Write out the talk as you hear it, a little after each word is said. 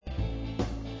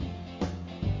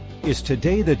Is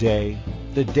today the day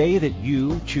that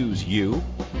you choose you?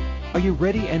 Are you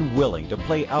ready and willing to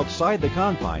play outside the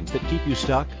confines that keep you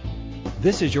stuck?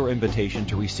 This is your invitation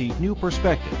to receive new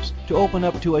perspectives, to open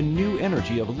up to a new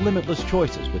energy of limitless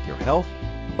choices with your health,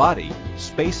 body,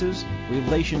 spaces,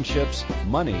 relationships,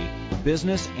 money,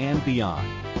 business, and beyond.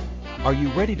 Are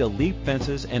you ready to leap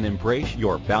fences and embrace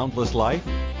your boundless life?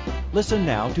 Listen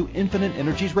now to Infinite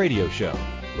Energies Radio Show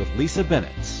with Lisa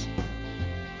Bennett.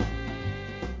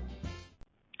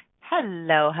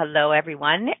 Hello,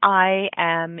 everyone. I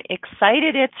am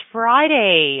excited. It's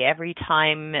Friday. Every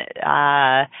time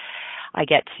I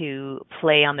get to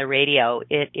play on the radio,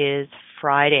 it is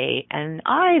Friday, and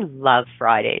I love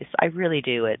Fridays. I really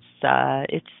do. It's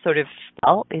sort of,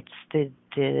 it's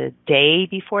the day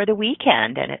before the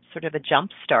weekend, and it's sort of a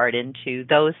jump start into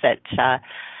those that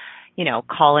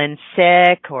call in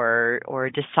sick or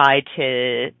decide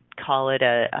to call it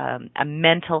a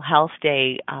mental health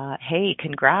day. Hey,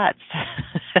 congrats.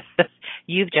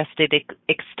 You've just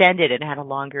extended and had a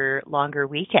longer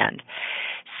weekend.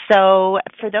 So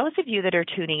for those of you that are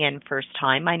tuning in first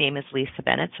time, my name is Lisa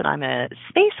Bennett, and I'm a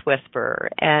space whisperer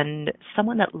and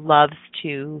someone that loves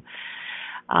to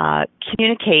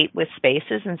communicate with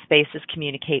spaces, and spaces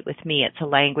communicate with me. It's a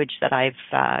language that I've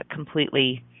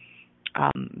completely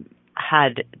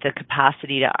had the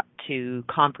capacity to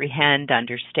comprehend,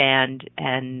 understand,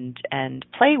 and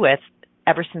play with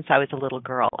ever since I was a little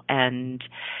girl. And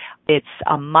it's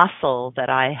a muscle that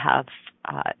I have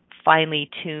finely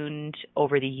tuned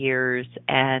over the years.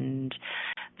 And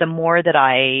the more that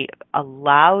I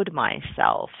allowed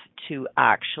myself to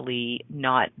actually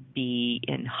not be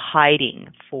in hiding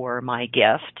for my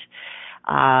gift,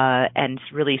 and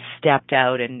really stepped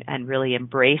out and really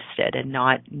embraced it and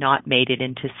not made it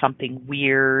into something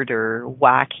weird or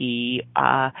wacky,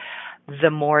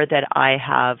 the more that I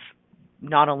have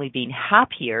not only been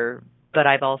happier, but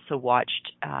I've also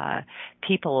watched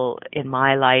people in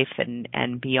my life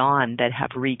and beyond that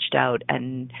have reached out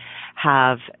and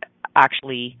have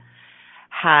actually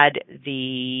had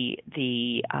the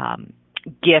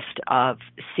gift of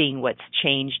seeing what's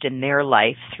changed in their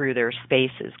life through their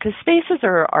spaces, because spaces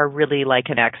are really like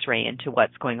an X-ray into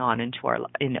what's going on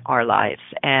in our lives,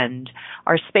 and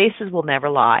our spaces will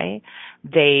never lie.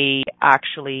 They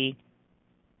actually,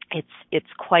 it's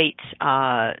quite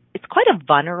a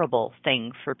vulnerable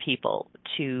thing for people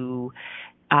to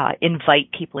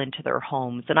invite people into their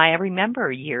homes. And I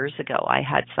remember years ago, I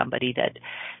had somebody that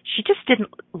she just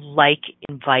didn't like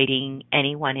inviting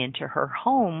anyone into her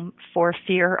home for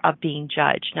fear of being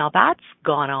judged. Now that's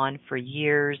gone on for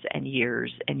years and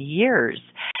years and years.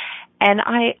 And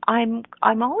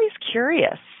I'm always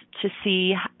curious to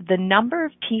see the number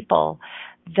of people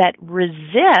that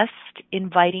resist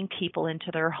inviting people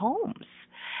into their homes.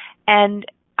 And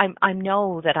I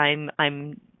know that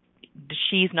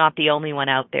she's not the only one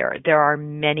out there. There are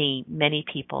many, many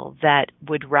people that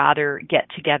would rather get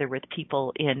together with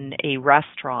people in a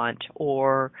restaurant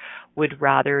or would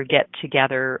rather get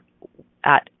together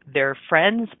at their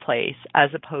friend's place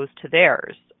as opposed to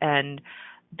theirs. And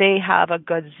they have a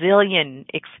gazillion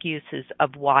excuses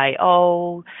of why,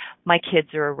 my kids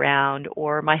are around,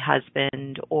 or my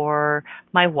husband, or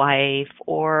my wife,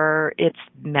 or it's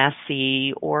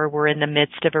messy, or we're in the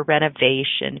midst of a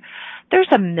renovation. There's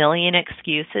a million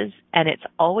excuses, and it's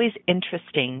always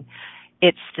interesting.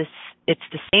 It's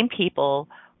the same people,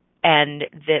 and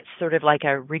that's sort of like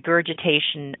a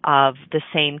regurgitation of the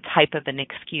same type of an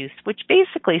excuse, which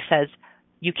basically says,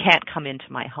 you can't come into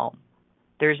my home.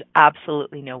 There's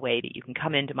absolutely no way that you can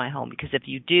come into my home, because if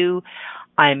you do,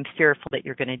 I'm fearful that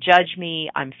you're going to judge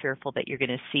me. I'm fearful that you're going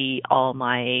to see all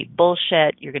my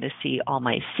bullshit. You're going to see all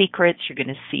my secrets. You're going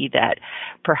to see that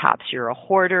perhaps you're a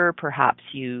hoarder. Perhaps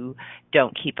you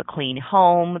don't keep a clean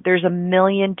home. There's a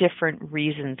million different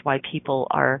reasons why people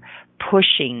are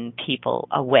pushing people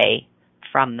away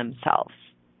from themselves.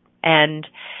 And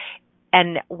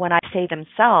when I say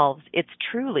themselves, it's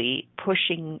truly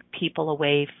pushing people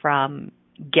away from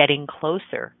getting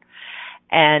closer.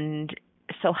 And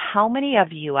so how many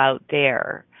of you out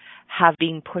there have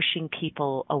been pushing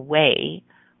people away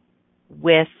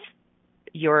with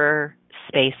your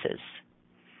spaces?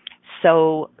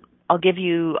 So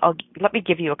let me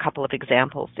give you a couple of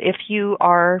examples. If you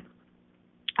are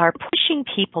pushing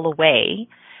people away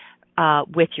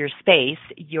with your space,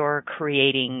 you're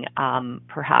creating,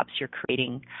 perhaps you're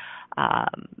creating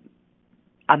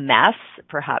a mess.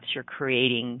 Perhaps you're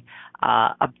creating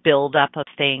a buildup of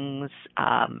things,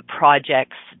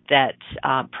 projects that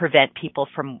prevent people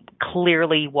from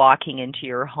clearly walking into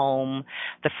your home.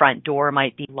 The front door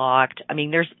might be locked. I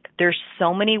mean, there's There's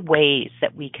so many ways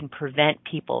that we can prevent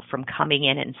people from coming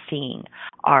in and seeing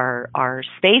our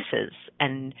spaces,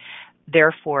 and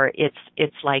therefore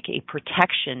it's like a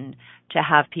protection to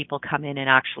have people come in and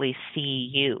actually see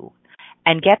you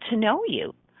and get to know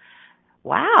you.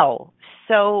 Wow.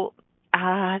 So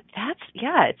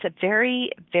it's a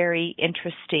very, very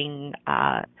interesting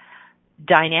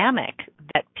dynamic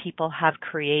that people have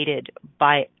created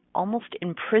by almost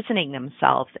imprisoning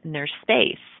themselves in their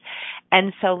space.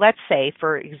 And so let's say,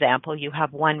 for example, you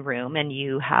have one room and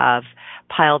you have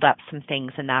piled up some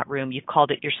things in that room. You've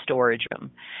called it your storage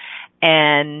room.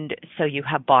 And so you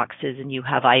have boxes and you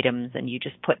have items and you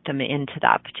just put them into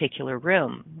that particular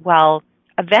room. Well,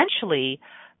 eventually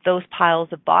those piles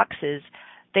of boxes,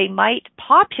 they might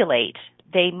populate.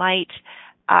 They might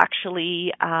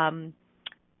actually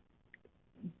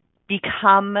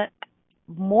become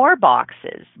more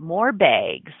boxes, more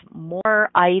bags, more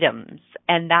items,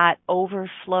 and that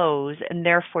overflows, and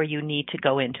therefore you need to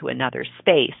go into another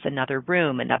space, another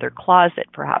room, another closet,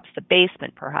 perhaps the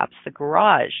basement, perhaps the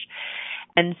garage.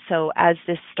 And so as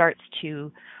this starts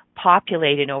to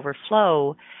populate and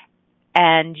overflow,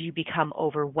 and you become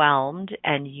overwhelmed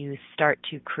and you start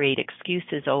to create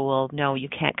excuses, oh, well, no, you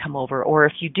can't come over. Or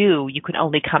if you do, you can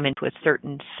only come into a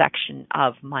certain section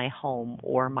of my home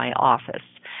or my office.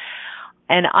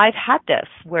 And I've had this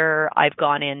where I've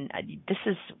gone in, this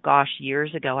is,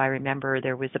 years ago. I remember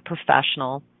there was a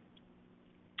professional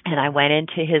and I went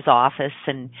into his office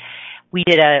and we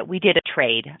did a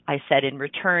trade. I said, in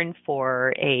return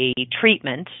for a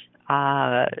treatment,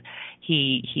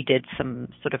 he did some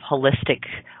sort of holistic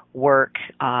work,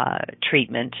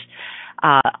 treatment,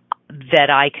 that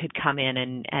I could come in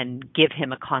and give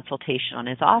him a consultation on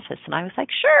his office. And I was like,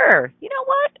 sure, you know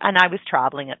what? And I was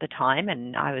traveling at the time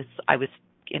and I was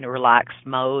in a relaxed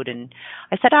mode, and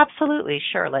I said, absolutely,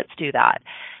 sure, let's do that.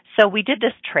 So we did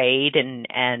this trade, and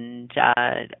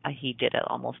he did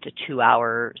almost a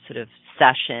 2-hour sort of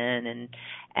session,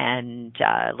 and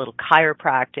a little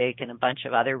chiropractic and a bunch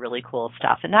of other really cool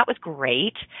stuff, and that was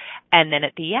great. And then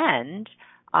at the end,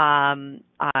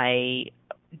 I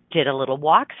did a little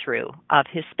walkthrough of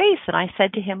his space, and I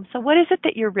said to him, so what is it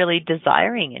that you're really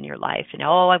desiring in your life? And,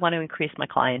 I want to increase my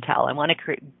clientele. I want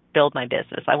to build my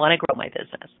business. I want to grow my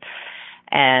business.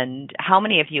 And how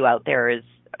many of you out there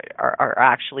are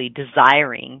actually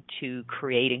desiring to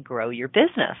create and grow your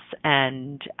business?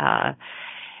 And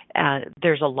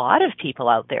there's a lot of people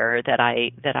out there that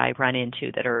I run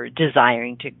into that are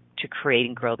desiring to create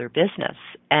and grow their business.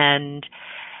 And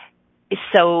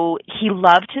so he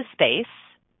loved his space.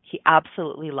 He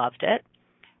absolutely loved it.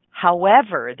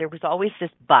 However, there was always this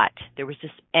but. There was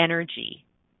this energy.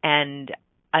 And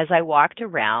as I walked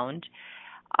around,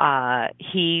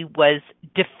 he was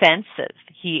defensive.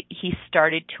 He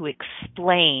started to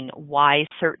explain why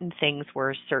certain things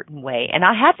were a certain way. And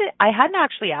I hadn't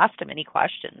actually asked him any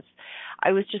questions.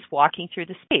 I was just walking through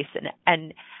the space.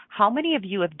 And how many of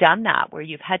you have done that, where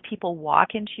you've had people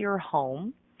walk into your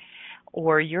home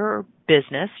or your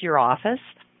business, your office,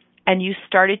 and you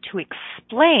started to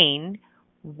explain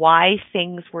why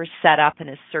things were set up in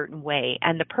a certain way,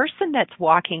 and the person that's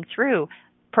walking through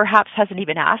perhaps hasn't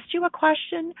even asked you a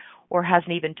question or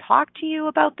hasn't even talked to you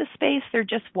about the space. They're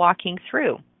just walking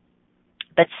through.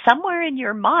 But somewhere in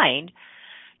your mind,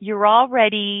 you're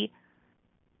already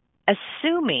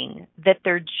assuming that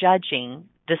they're judging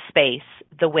the space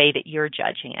the way that you're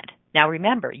judging it. Now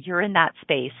remember, you're in that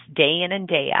space day in and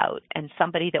day out, and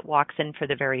somebody that walks in for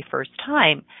the very first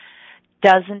time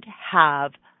doesn't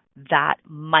have that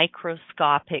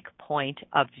microscopic point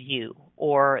of view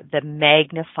or the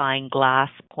magnifying glass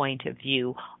point of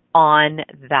view on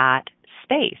that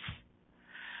space.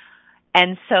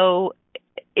 And so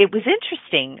it was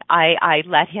interesting. I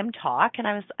let him talk,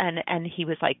 and he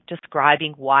was like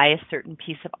describing why a certain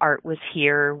piece of art was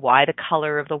here, why the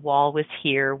color of the wall was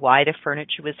here, why the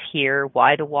furniture was here,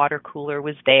 why the water cooler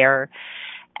was there.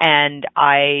 And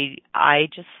I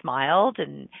just smiled,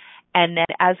 and then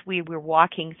as we were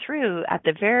walking through, at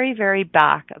the very, very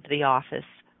back of the office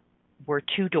were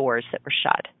 2 doors that were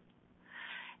shut.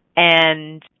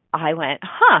 And I went,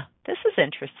 this is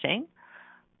interesting.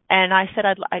 And I said,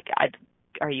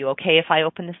 are you okay if I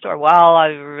open this door?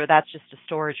 Well, that's just a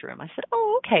storage room. I said,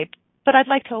 oh, okay, but I'd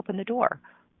like to open the door.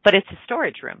 But it's a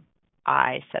storage room.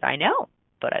 I said, I know,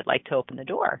 but I'd like to open the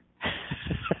door.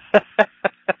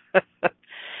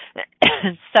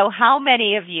 So how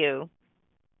many of you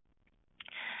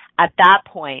at that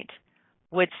point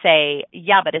would say,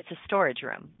 yeah, but it's a storage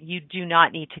room. You do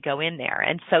not need to go in there.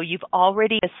 And so you've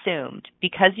already assumed,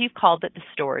 because you've called it the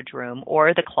storage room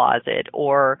or the closet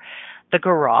or the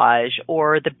garage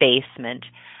or the basement,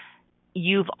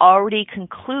 you've already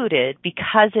concluded,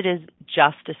 because it is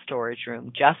just a storage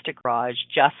room, just a garage,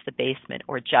 just the basement,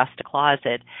 or just a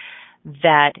closet,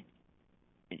 that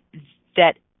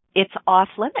it's off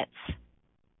limits.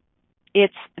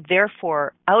 It's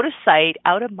therefore out of sight,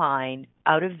 out of mind,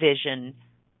 out of vision.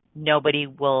 Nobody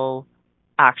will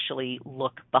actually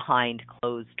look behind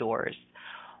closed doors.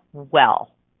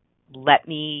 Well, let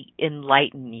me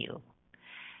enlighten you.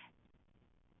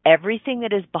 Everything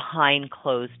that is behind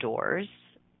closed doors,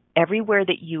 everywhere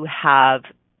that you have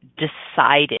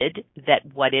decided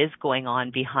that what is going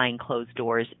on behind closed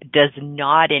doors does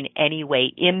not in any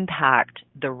way impact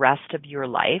the rest of your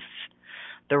life,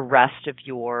 the rest of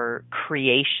your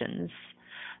creations,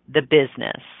 the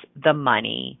business, the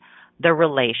money, the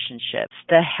relationships,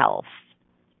 the health,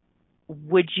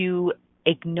 would you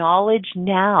acknowledge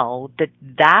now that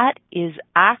that is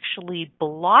actually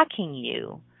blocking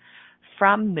you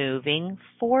from moving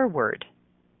forward?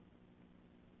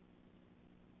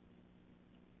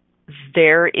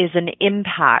 There is an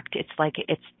impact. It's like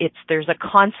there's a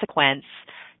consequence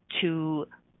to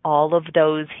all of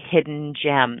those hidden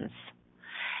gems.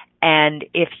 And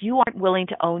if you aren't willing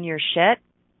to own your shit,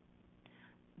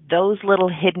 those little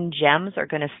hidden gems are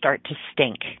going to start to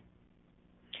stink.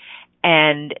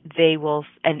 And they will,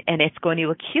 and it's going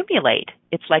to accumulate.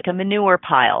 It's like a manure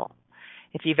pile.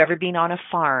 If you've ever been on a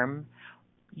farm,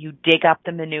 you dig up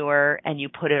the manure and you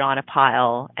put it on a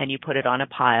pile, and you put it on a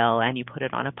pile, and you put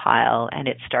it on a pile, and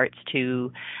it starts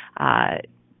to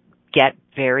get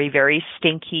very, very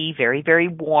stinky, very, very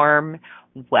warm.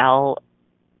 Well,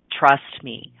 trust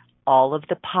me, all of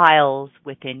the piles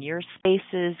within your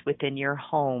spaces, within your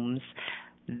homes,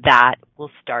 that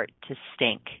will start to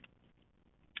stink.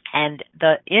 And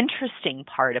the interesting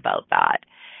part about that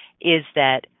is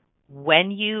that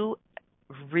when you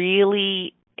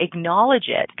really acknowledge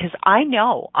it, because I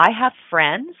know I have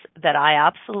friends that I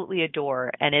absolutely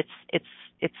adore, and it's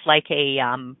like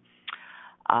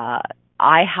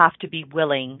I have to be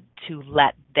willing to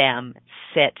let them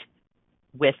sit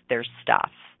with their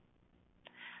stuff,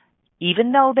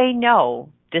 even though they know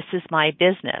this is my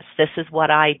business, this is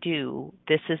what I do,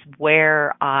 this is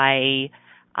where I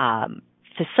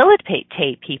facilitate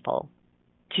people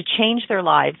to change their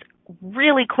lives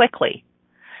really quickly.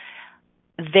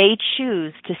 They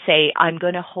choose to say, I'm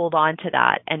going to hold on to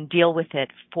that and deal with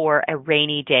it for a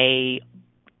rainy day,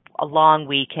 a long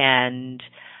weekend.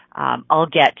 I'll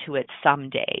get to it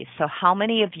someday. So how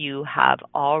many of you have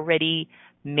already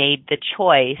made the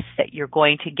choice that you're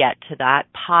going to get to that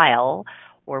pile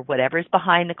or whatever's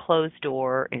behind the closed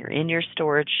door or in your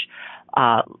storage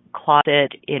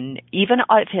closet, even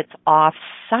if it's off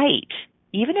site?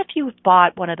 Even if you've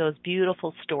bought one of those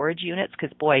beautiful storage units,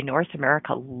 because boy, North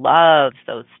America loves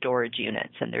those storage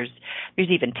units, and there's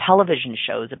even television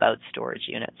shows about storage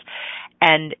units,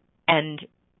 and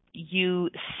you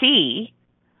see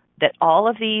that all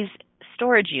of these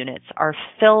storage units are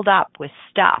filled up with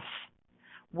stuff.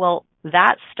 Well,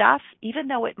 that stuff, even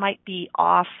though it might be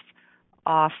off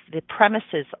the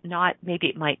premises, not maybe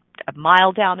it might a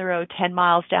mile down the road, 10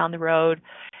 miles down the road,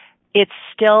 it's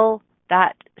still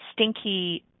that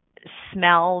stinky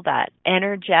smell, that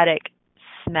energetic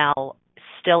smell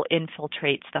still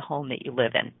infiltrates the home that you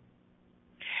live in.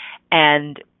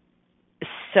 And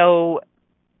so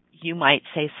you might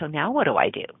say, so now what do I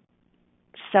do?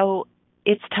 So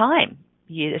it's time.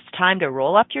 It's time to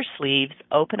roll up your sleeves,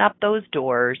 open up those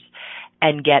doors,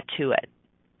 and get to it.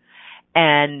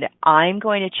 And I'm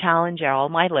going to challenge all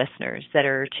my listeners that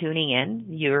are tuning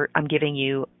in. I'm giving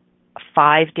you a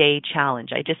 5-day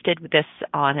challenge. I just did this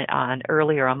on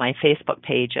earlier on my Facebook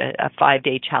page, a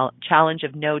 5-day challenge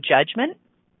of no judgment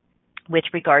with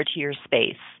regard to your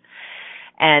space.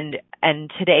 And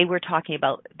today we're talking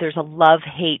about there's a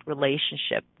love-hate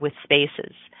relationship with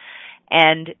spaces.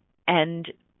 And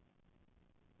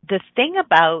the thing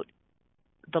about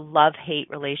the love-hate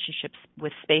relationships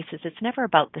with spaces, it's never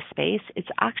about the space, it's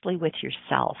actually with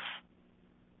yourself.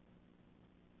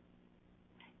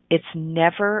 It's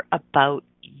never about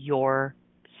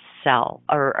yourself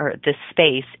or the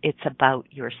space, it's about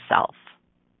yourself.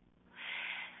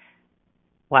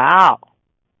 Wow.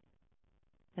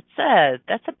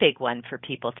 That's a big one for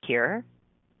people to hear.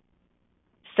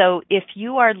 So if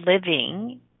you are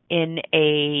living in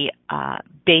a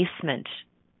basement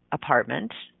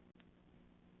apartment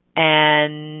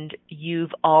and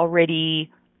you've already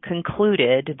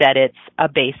concluded that it's a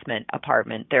basement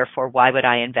apartment, therefore why would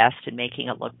I invest in making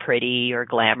it look pretty or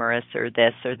glamorous or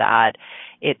this or that?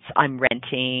 I'm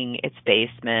renting, it's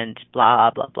basement,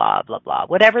 blah, blah, blah, blah, blah.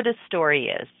 Whatever the story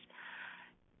is,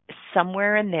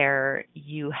 somewhere in there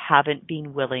you haven't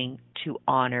been willing to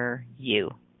honor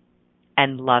you.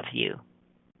 and love you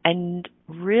and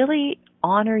really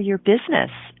honor your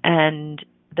business and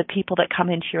the people that come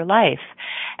into your life,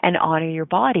 and honor your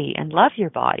body and love your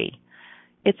body.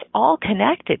 It's all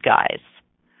connected, guys.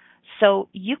 So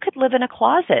you could live in a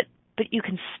closet, but you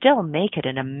can still make it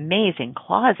an amazing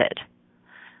closet.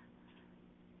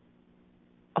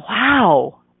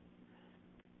 Wow.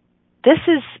 This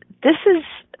is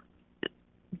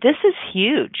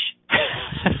huge.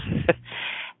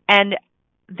 And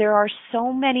there are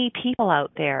so many people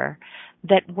out there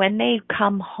that when they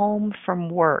come home from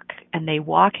work and they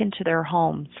walk into their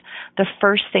homes, the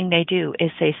first thing they do is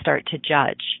they start to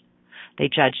judge. They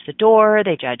judge the door,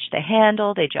 they judge the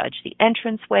handle, they judge the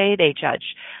entranceway, they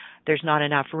judge there's not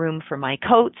enough room for my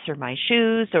coats or my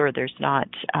shoes, or there's not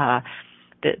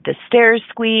the stairs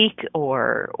squeak,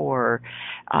 or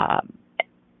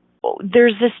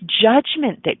there's this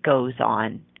judgment that goes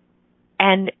on.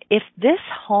 And if this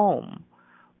home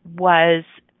was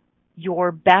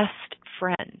your best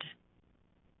friend,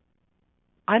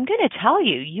 I'm going to tell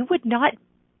you, you would not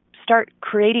start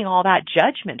creating all that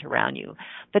judgment around you.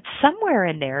 But somewhere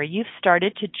in there, you've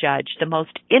started to judge the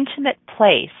most intimate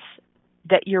place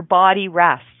that your body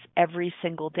rests every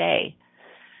single day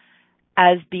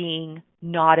as being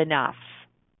not enough.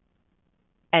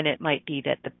 And it might be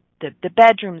that the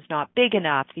bedroom's not big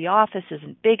enough, the office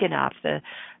isn't big enough, the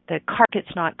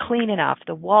carpet's not clean enough,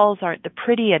 the walls aren't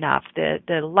pretty enough,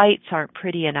 the lights aren't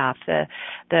pretty enough,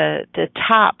 the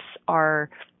taps are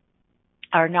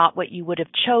not what you would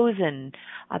have chosen,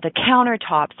 the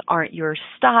countertops aren't your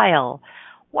style.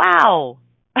 Wow.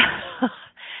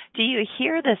 Do you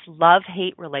hear this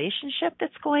love-hate relationship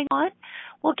that's going on?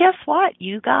 Well, guess what,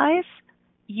 you guys?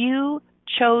 You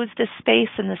chose the space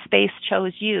and the space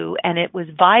chose you, and it was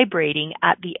vibrating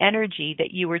at the energy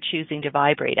that you were choosing to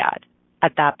vibrate at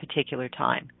that particular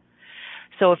time.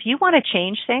 So if you want to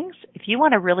change things, if you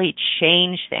want to really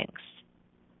change things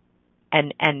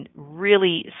and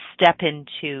really step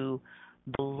into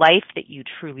the life that you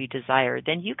truly desire,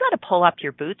 then you got to pull up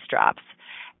your bootstraps.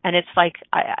 And it's like,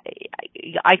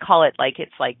 I call it like,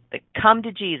 it's like the come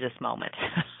to Jesus moment.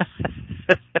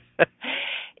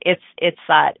 It's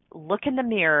that look in the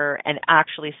mirror and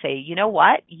actually say, you know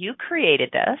what? You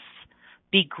created this.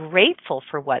 Be grateful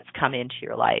for what's come into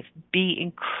your life. Be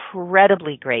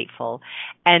incredibly grateful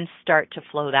and start to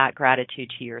flow that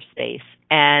gratitude to your space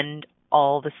and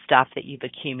all the stuff that you've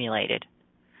accumulated,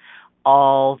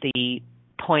 all the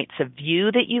points of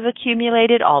view that you've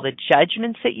accumulated, all the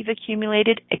judgments that you've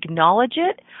accumulated. Acknowledge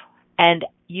it. And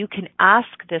you can ask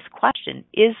this question,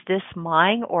 is this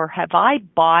mine, or have I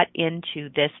bought into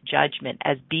this judgment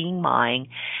as being mine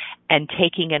and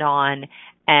taking it on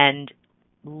and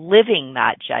living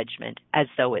that judgment as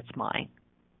though it's mine?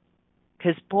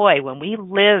 Because boy, when we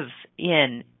live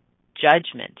in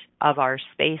judgment of our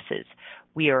spaces,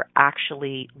 we are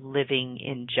actually living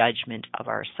in judgment of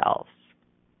ourselves.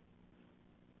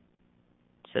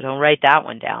 So don't write that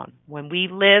one down. When we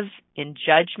live in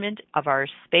judgment of our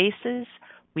spaces,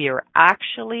 we are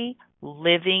actually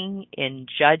living in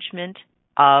judgment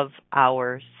of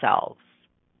ourselves.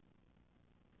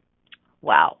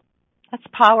 Wow. That's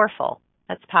powerful.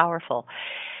 That's powerful.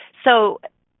 So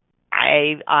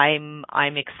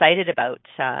I'm excited about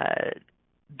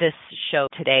this show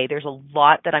today. There's a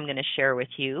lot that I'm going to share with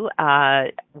you.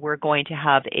 We're going to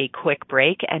have a quick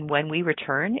break, and when we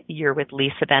return, you're with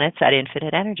Lisa Bennett at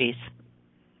Infinite Energies.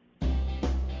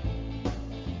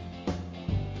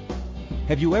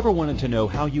 Have you ever wanted to know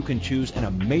how you can choose an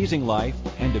amazing life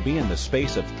and to be in the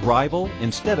space of thrival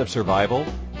instead of survival?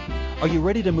 Are you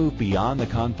ready to move beyond the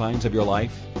confines of your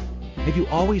life? Have you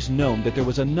always known that there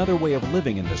was another way of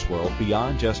living in this world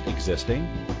beyond just existing?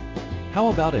 How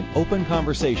about an open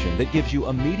conversation that gives you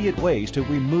immediate ways to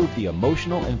remove the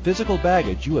emotional and physical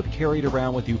baggage you have carried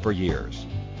around with you for years?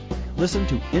 Listen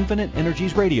to Infinite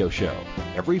Energies Radio Show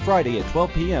every Friday at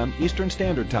 12 p.m. Eastern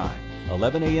Standard Time,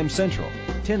 11 a.m. Central,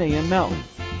 10 a.m. Mountain,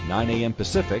 9 a.m.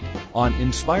 Pacific on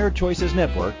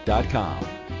InspiredChoicesNetwork.com.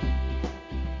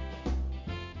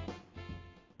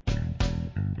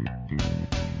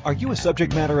 Are you a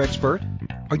subject matter expert?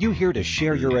 Are you here to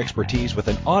share your expertise with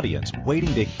an audience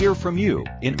waiting to hear from you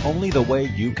in only the way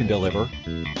you can deliver?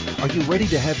 Are you ready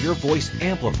to have your voice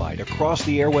amplified across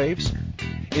the airwaves?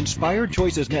 Inspired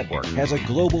Choices Network has a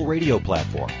global radio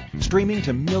platform streaming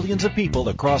to millions of people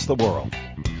across the world.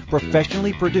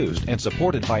 Professionally produced and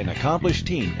supported by an accomplished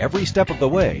team every step of the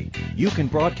way, you can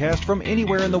broadcast from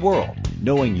anywhere in the world,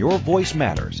 knowing your voice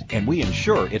matters, and we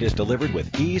ensure it is delivered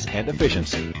with ease and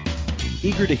efficiency.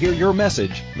 Eager to hear your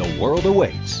message? The world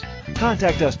awaits.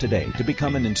 Contact us today to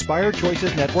become an Inspired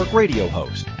Choices Network radio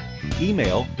host.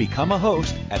 Email become a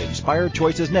host at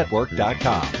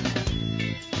inspiredchoicesnetwork.com.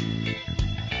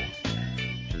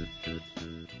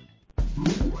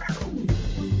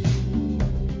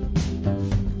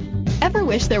 Ever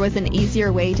wish there was an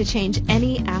easier way to change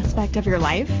any aspect of your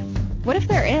life? What if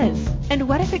there is? And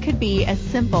what if it could be as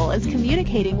simple as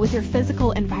communicating with your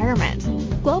physical environment?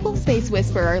 Global Space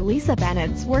Whisperer Lisa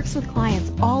Bennett works with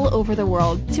clients all over the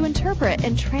world to interpret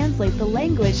and translate the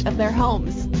language of their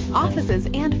homes, offices,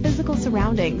 and physical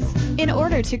surroundings in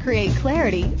order to create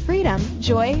clarity, freedom,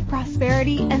 joy,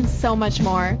 prosperity, and so much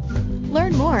more.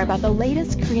 Learn more about the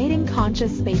latest Creating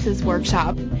Conscious Spaces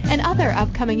workshop and other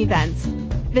upcoming events.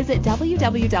 Visit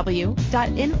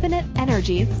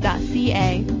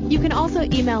www.infiniteenergies.ca. You can also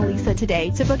email Lisa today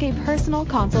to book a personal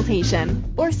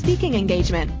consultation or speaking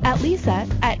engagement at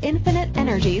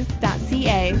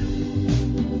lisa@infiniteenergies.ca.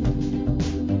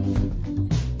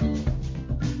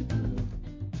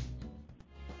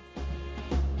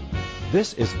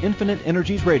 This is Infinite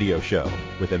Energies Radio Show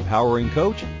with empowering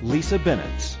coach Lisa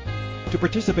Bennett. To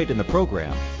participate in the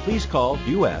program, please call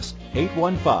U.S.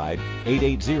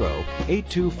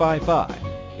 815-880-8255.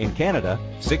 In Canada,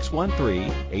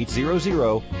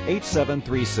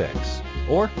 613-800-8736.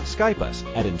 Or Skype us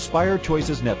at Inspired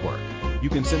Choices Network. You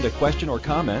can send a question or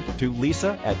comment to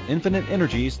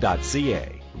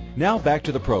lisa@infiniteenergies.ca. Now back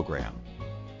to the program.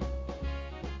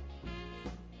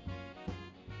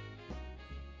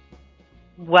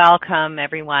 Welcome,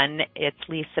 everyone. It's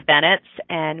Lisa Bennett,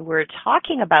 and we're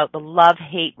talking about the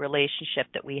love-hate relationship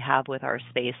that we have with our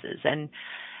spaces. And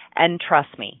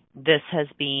trust me, this has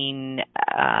been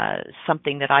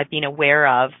something that I've been aware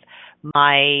of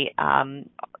my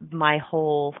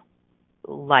whole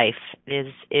life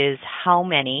is how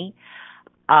many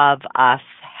of us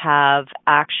have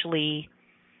actually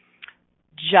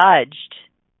judged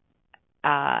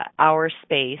our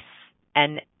space,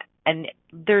 and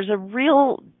there's a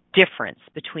real difference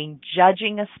between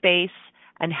judging a space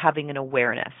and having an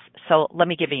awareness. So let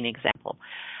me give you an example.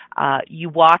 You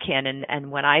walk in, and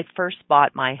when I first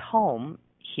bought my home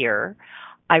here,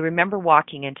 I remember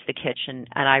walking into the kitchen,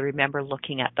 and I remember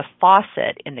looking at the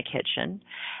faucet in the kitchen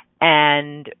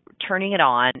and turning it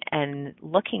on and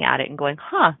looking at it and going,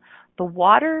 the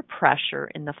water pressure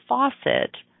in the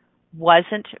faucet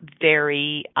wasn't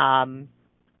very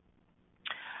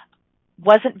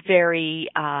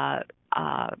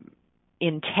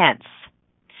intense.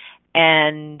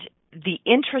 And the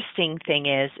interesting thing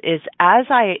is as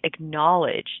I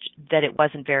acknowledged that it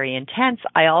wasn't very intense,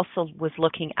 I also was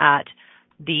looking at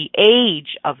the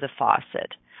age of the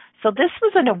faucet. So this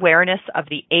was an awareness of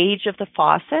the age of the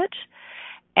faucet.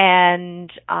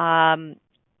 And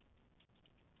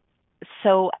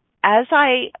so as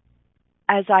I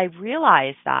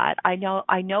realized that, I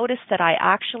noticed that I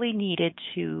actually needed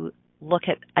to look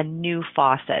at a new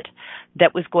faucet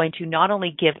that was going to not only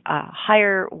give a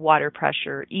higher water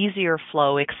pressure, easier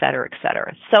flow, et cetera, et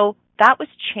cetera. So that was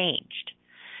changed.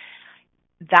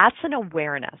 That's an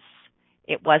awareness.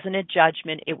 It wasn't a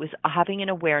judgment. It was having an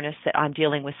awareness that I'm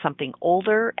dealing with something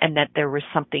older and that there was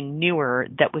something newer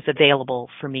that was available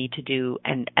for me to do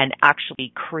and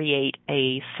actually create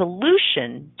a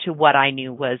solution to what I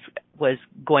knew was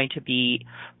going to be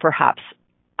perhaps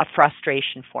a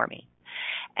frustration for me.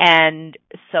 And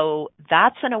so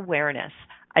that's an awareness.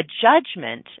 A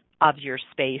judgment of your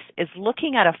space is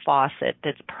looking at a faucet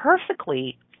that's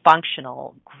perfectly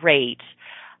functional, great,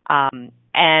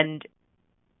 and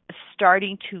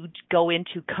starting to go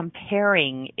into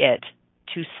comparing it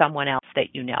to someone else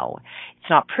that you know. It's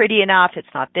not pretty enough,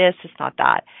 it's not this, it's not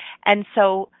that. And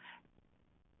so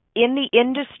in the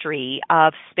industry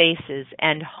of spaces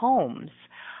and homes,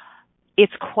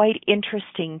 it's quite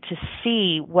interesting to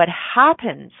see what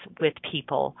happens with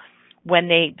people when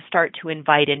they start to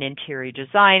invite an interior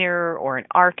designer or an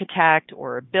architect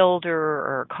or a builder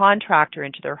or a contractor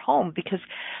into their home because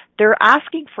they're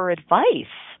asking for advice.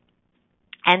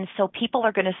 And so people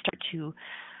are going to start to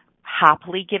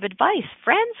happily give advice.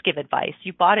 Friends give advice.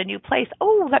 You bought a new place.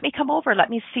 Oh, let me come over. Let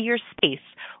me see your space.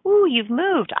 Oh, you've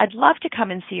moved. I'd love to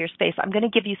come and see your space. I'm going to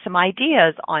give you some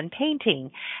ideas on painting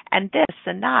and this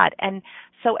and that. And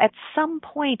so at some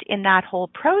point in that whole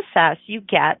process, you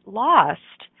get lost.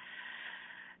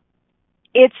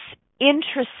 It's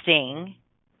interesting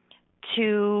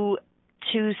to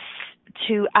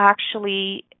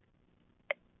actually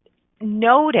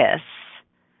notice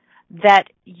that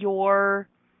you're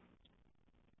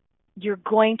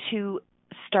going to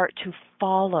start to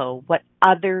follow what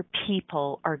other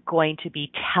people are going to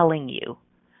be telling you.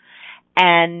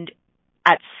 And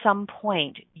at some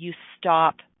point, you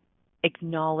stop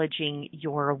acknowledging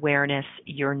your awareness,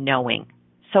 your knowing.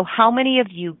 So how many of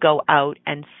you go out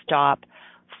and stop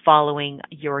following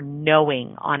your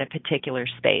knowing on a particular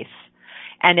space?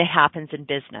 And it happens in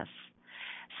business.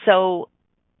 So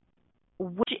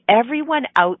would everyone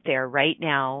out there right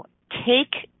now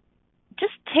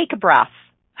just take a breath.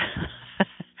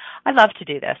 I love to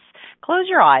do this. Close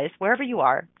your eyes, wherever you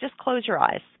are. Just close your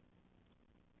eyes.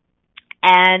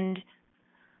 And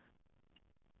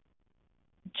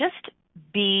just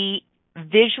be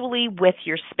visually with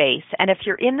your space. And if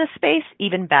you're in the space,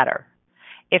 even better.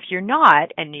 If you're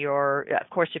not, and of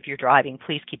course, if you're driving,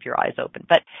 please keep your eyes open.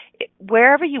 But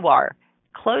wherever you are,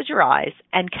 close your eyes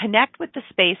and connect with the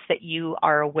space that you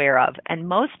are aware of. And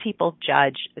most people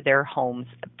judge their homes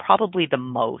probably the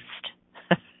most.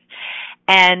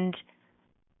 And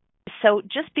so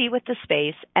just be with the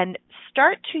space and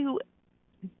start to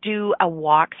do a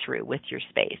walkthrough with your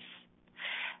space.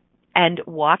 And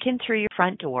walk in through your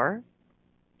front door.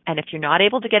 And if you're not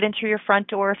able to get in through your front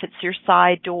door, if it's your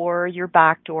side door, your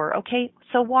back door, okay,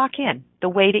 so walk in the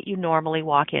way that you normally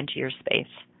walk into your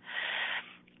space.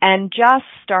 And just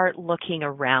start looking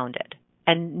around it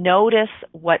and notice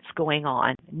what's going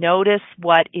on. Notice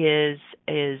what is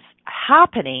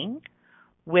happening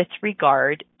with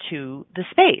regard to the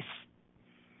space.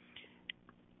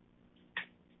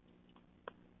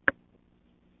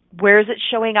 Where is it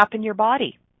showing up in your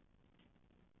body?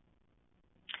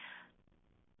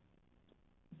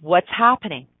 What's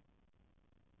happening?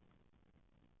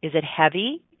 Is it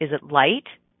heavy? Is it light?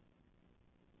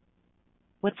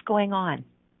 What's going on?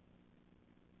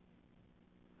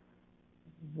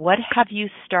 What have you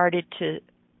started to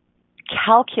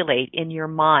calculate in your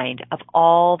mind of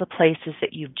all the places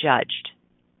that you've judged?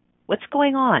 What's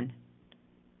going on?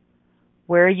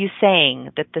 Where are you saying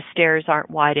that the stairs aren't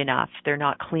wide enough? They're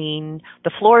not clean.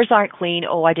 The floors aren't clean.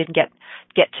 Oh, I didn't get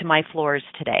to my floors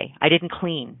today. I didn't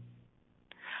clean.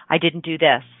 I didn't do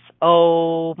this.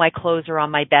 Oh, my clothes are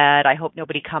on my bed. I hope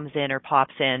nobody comes in or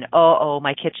pops in. Oh,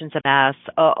 my kitchen's a mess.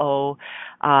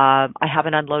 I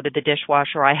haven't unloaded the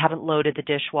dishwasher. I haven't loaded the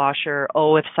dishwasher.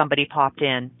 Oh, if somebody popped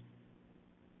in.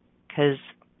 Because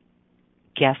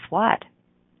guess what?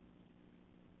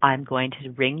 I'm going to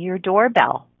ring your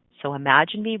doorbell. So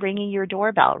imagine me ringing your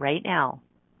doorbell right now.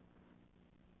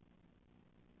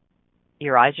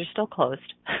 Your eyes are still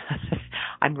closed.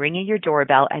 I'm ringing your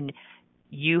doorbell and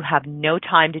you have no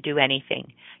time to do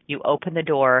anything. You open the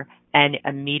door and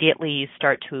immediately you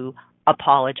start to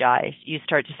apologize. You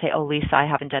start to say, oh, Lisa, I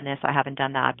haven't done this. I haven't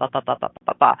done that. Blah, blah, blah, blah,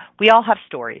 blah, blah. We all have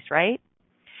stories, right?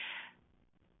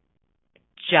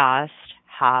 Just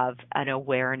have an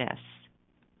awareness.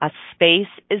 A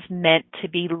space is meant to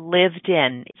be lived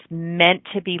in. It's meant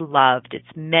to be loved.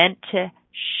 It's meant to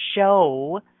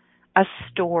show a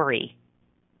story.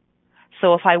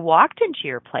 So if I walked into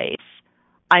your place,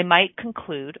 I might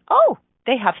conclude, oh,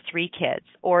 they have 3 kids,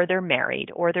 or they're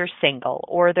married, or they're single,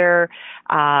 or they're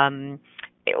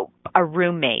a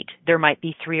roommate. There might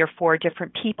be 3 or 4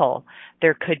 different people.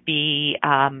 There could be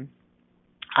an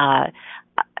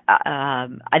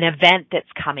event that's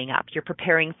coming up. You're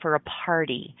preparing for a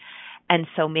party. And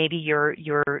so maybe you're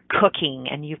cooking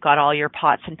and you've got all your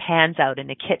pots and pans out in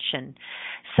the kitchen.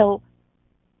 So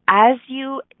as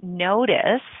you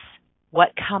notice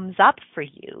what comes up for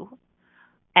you,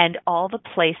 and all the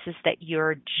places that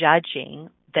you're judging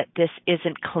that this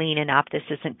isn't clean enough, this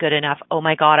isn't good enough. Oh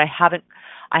my God, I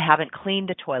haven't cleaned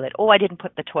the toilet. Oh, I didn't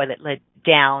put the toilet lid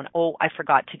down. Oh, I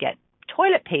forgot to get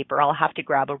toilet paper. I'll have to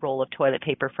grab a roll of toilet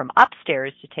paper from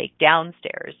upstairs to take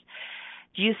downstairs.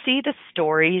 Do you see the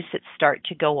stories that start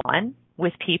to go on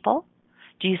with people?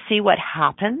 Do you see what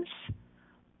happens?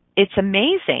 It's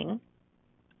amazing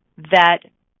that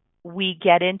we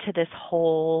get into this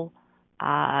whole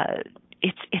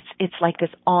it's like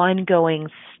this ongoing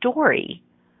story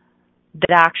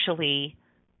that actually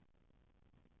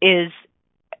is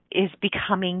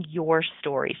becoming your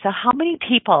story. So how many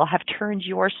people have turned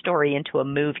your story into a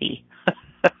movie,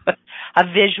 a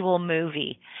visual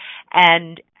movie?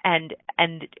 And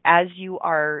as you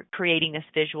are creating this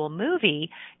visual movie,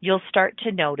 you'll start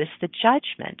to notice the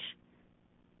judgment.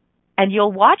 And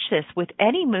you'll watch this with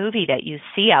any movie that you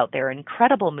see out there,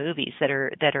 incredible movies that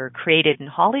are created in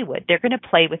Hollywood. They're going to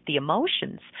play with the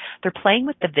emotions. They're playing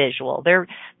with the visual. They're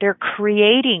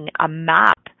creating a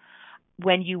map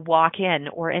when you walk in,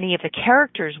 or any of the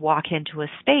characters walk into a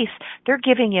space. They're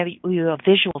giving you a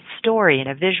visual story and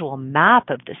a visual map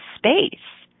of the space.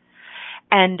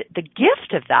 And the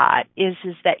gift of that is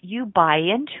that you buy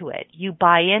into it. You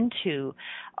buy into,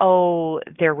 oh,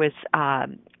 there was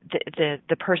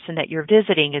the person that you're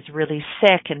visiting is really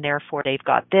sick, and therefore they've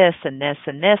got this and this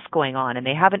and this going on, and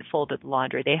they haven't folded the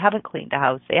laundry, they haven't cleaned the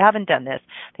house, they haven't done this,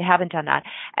 they haven't done that.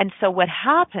 And so what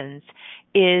happens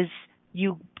is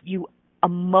you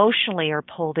emotionally are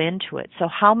pulled into it. So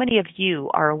how many of you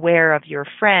are aware of your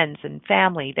friends and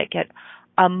family that get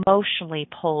emotionally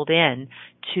pulled in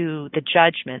to the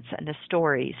judgments and the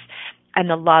stories and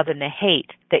the love and the hate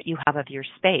that you have of your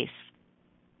space?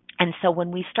 And so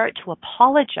when we start to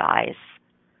apologize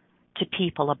to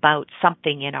people about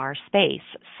something in our space,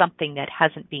 something that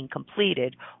hasn't been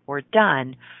completed or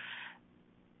done,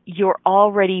 you're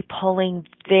already pulling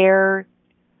their,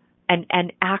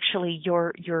 and actually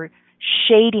you're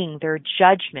shading their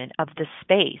judgment of the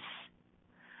space.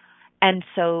 And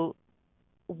so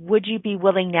would you be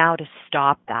willing now to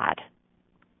stop that?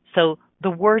 So the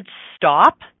word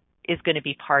stop is going to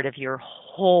be part of your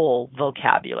whole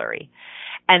vocabulary.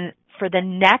 And for the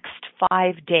next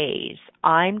 5 days,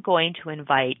 I'm going to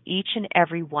invite each and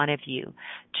every one of you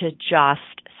to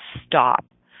just stop.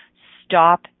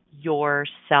 Stop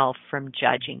yourself from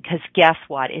judging. Because guess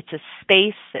what? It's a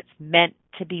space that's meant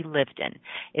to be lived in.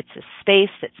 It's a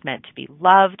space that's meant to be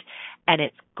loved, and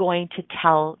it's going to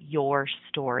tell your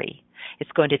story.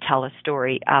 It's going to tell a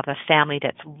story of a family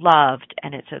that's loved,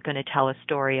 and it's going to tell a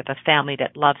story of a family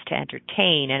that loves to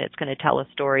entertain, and it's going to tell a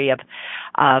story of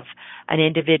an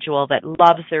individual that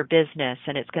loves their business,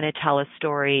 and it's going to tell a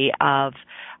story of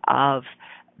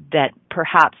that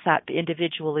perhaps that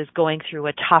individual is going through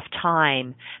a tough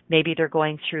time. Maybe they're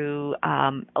going through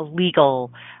a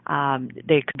legal,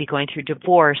 they could be going through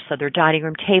divorce, so their dining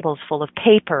room table's full of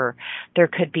paper. There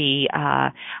could be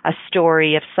a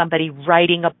story of somebody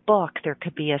writing a book. There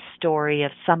could be a story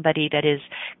of somebody that is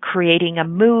creating a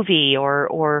movie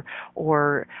or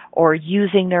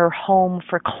using their home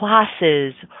for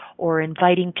classes, or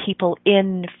inviting people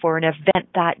in for an event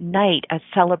that night, a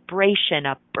celebration,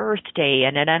 a birthday,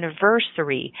 and an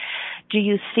anniversary. Do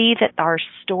you see that our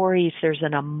stories, there's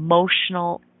an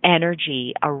emotional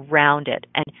energy around it,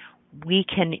 and we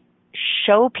can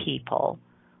show people,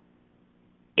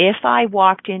 if I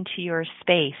walked into your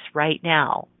space right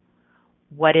now,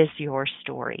 what is your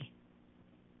story?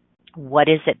 What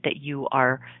is it that you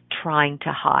are trying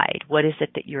to hide? What is it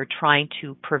that you're trying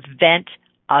to prevent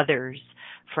others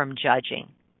from judging?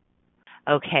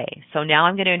 Okay, so now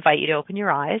I'm going to invite you to open your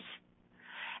eyes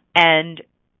and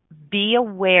be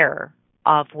aware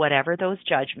of whatever those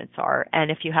judgments are. And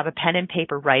if you have a pen and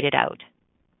paper, write it out.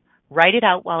 Write it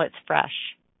out while it's fresh.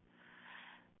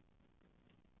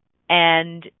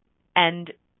 And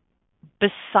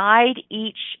beside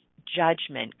each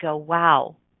judgment, go,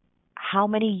 wow, how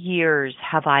many years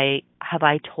have I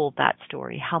told that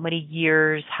story? How many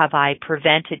years have I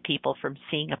prevented people from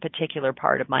seeing a particular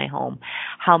part of my home?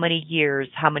 How many years,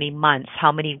 how many months,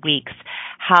 how many weeks,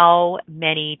 how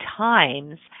many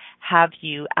times have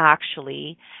you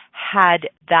actually had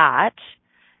that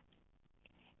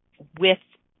with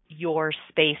your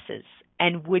spaces?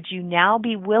 And would you now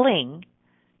be willing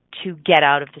to get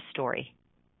out of the story?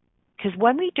 Because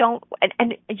when we don't,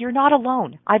 and you're not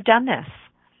alone. I've done this.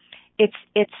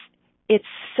 It's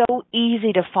so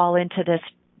easy to fall into this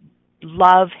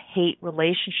love-hate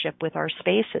relationship with our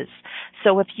spaces.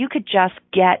 So if you could just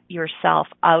get yourself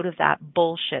out of that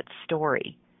bullshit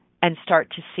story and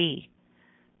start to see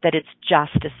that it's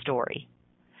just a story.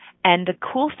 And the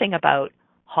cool thing about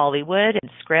Hollywood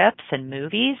and scripts and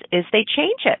movies is they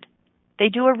change it. They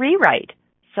do a rewrite.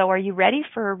 So are you ready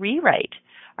for a rewrite?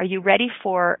 Are you ready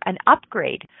for an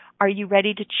upgrade? Are you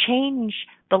ready to change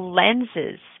the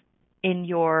lenses in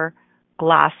your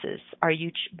glasses? Are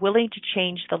you willing to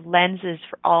change the lenses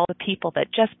for all the people that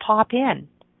just pop in?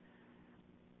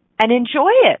 And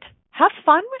enjoy it. Have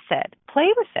fun with it. Play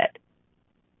with it.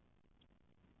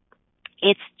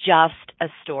 It's just a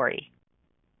story.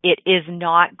 It is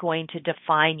not going to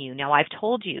define you. Now, I've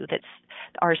told you that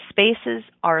our spaces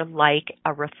are like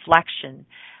a reflection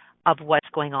of what's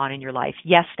going on in your life.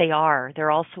 Yes, they are. They're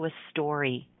also a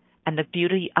story. And the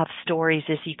beauty of stories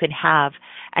is you can have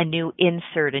a new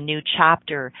insert, a new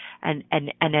chapter, an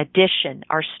addition.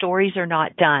 Our stories are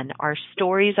not done. Our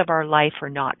stories of our life are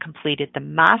not completed. The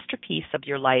masterpiece of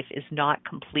your life is not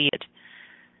completed.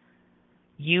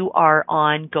 You are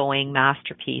ongoing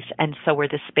masterpiece, and so are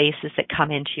the spaces that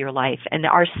come into your life. And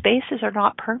our spaces are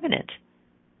not permanent.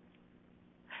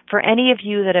 For any of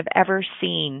you that have ever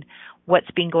seen what's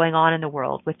been going on in the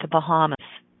world with the Bahamas,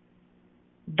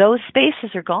 those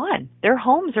spaces are gone. Their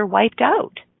homes are wiped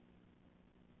out.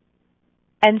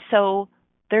 And so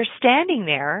they're standing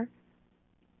there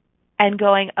and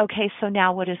going, okay, so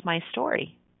now what is my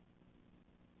story?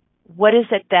 What is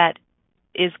it that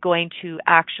is going to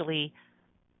actually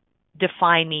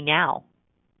define me now?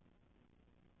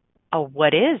 Oh,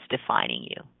 what is defining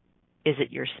you? Is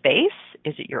it your space?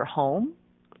 Is it your home?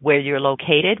 Where you're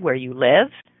located? Where you live?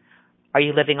 Are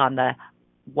you living on the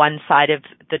one side of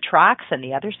the tracks and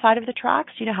the other side of the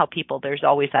tracks? You know how there's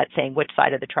always that saying, which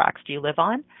side of the tracks do you live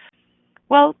on?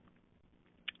 Well,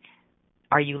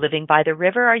 are you living by the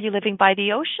river? Are you living by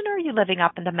the ocean? Or are you living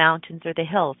up in the mountains or the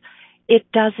hills? It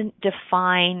doesn't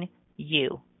define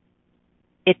you.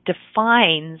 It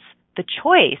defines the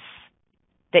choice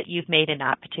that you've made in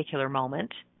that particular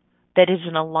moment that is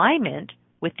in alignment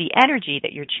with the energy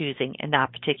that you're choosing in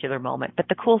that particular moment. But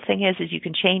the cool thing is you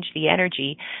can change the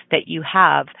energy that you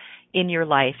have in your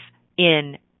life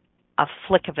in a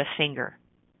flick of a finger.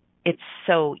 It's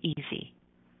so easy.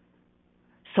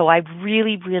 So I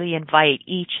really, really invite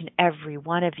each and every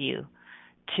one of you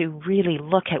to really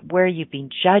look at where you've been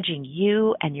judging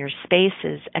you and your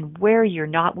spaces and where you're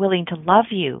not willing to love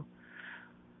you.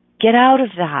 Get out of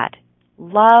that.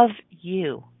 Love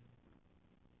you.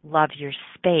 Love your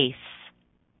space.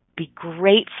 Be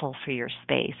grateful for your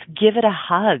space. Give it a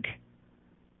hug.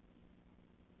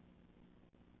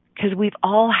 Because we've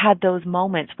all had those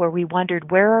moments where we wondered,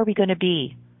 where are we going to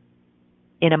be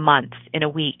in a month, in a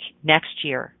week, next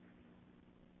year?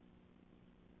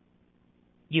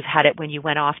 You've had it when you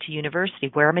went off to university.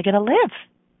 Where am I going to live?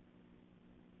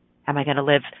 Am I going to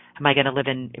live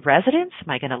in residence? Am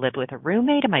I going to live with a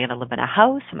roommate? Am I going to live in a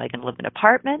house? Am I going to live in an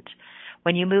apartment?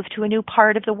 When you move to a new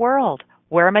part of the world,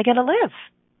 where am I going to live?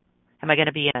 Am I going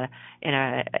to be in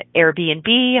a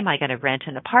Airbnb? Am I going to rent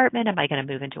an apartment? Am I going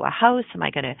to move into a house? Am I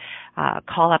going to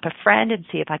call up a friend and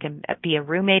see if I can be a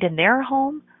roommate in their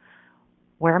home?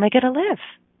 Where am I going to live?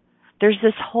 There's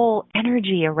this whole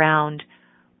energy around,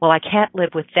 well, I can't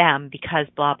live with them because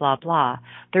blah, blah, blah.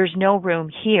 There's no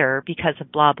room here because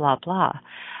of blah, blah, blah.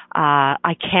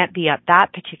 I can't be at that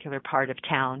particular part of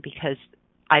town because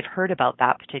I've heard about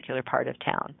that particular part of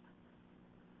town.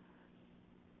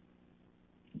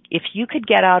 If you could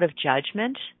get out of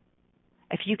judgment,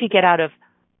 if you could get out of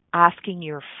asking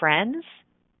your friends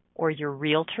or your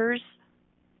realtors,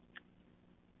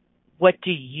 what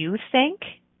do you think?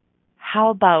 How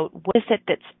about what is it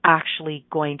that's actually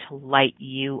going to light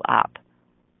you up?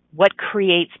 What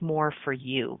creates more for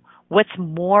you? What's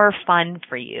more fun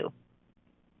for you?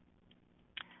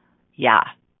 Yeah.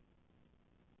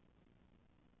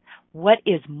 What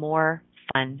is more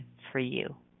fun for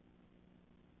you?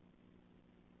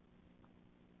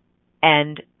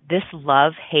 And this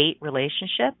love-hate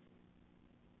relationship,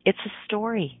 it's a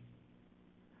story.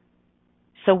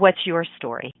 So what's your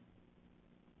story?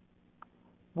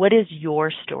 What is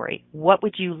your story? What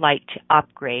would you like to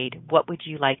upgrade? What would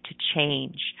you like to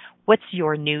change? What's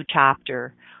your new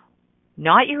chapter?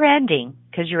 Not your ending,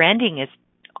 because your ending is,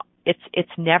 it's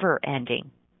never ending.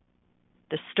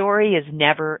 The story is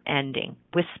never ending.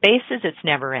 With spaces, it's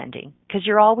never ending because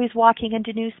you're always walking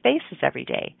into new spaces every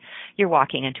day. You're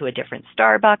walking into a different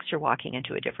Starbucks. You're walking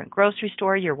into a different grocery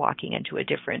store. You're walking into a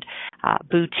different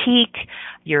boutique.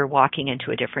 You're walking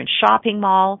into a different shopping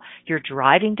mall. You're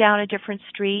driving down a different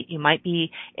street. You might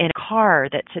be in a car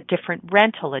that's a different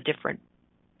rental, a different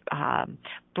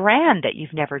brand that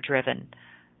you've never driven.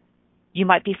 You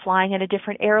might be flying in a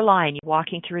different airline,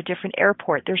 walking through a different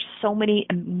airport. There's so many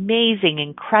amazing,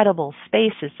 incredible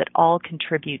spaces that all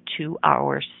contribute to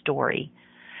our story.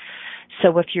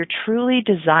 So if you're truly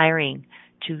desiring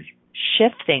to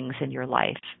shift things in your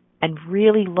life and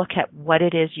really look at what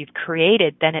it is you've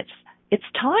created, then it's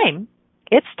time.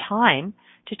 It's time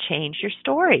to change your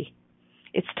story.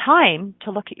 It's time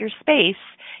to look at your space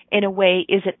in a way,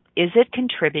 is it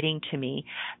contributing to me?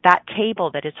 That table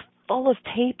that is full of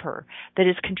paper that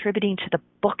is contributing to the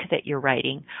book that you're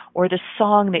writing or the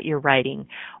song that you're writing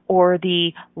or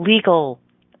the legal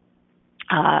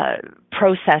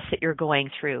process that you're going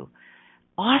through.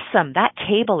 Awesome. That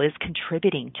table is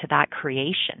contributing to that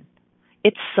creation.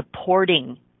 It's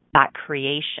supporting that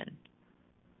creation.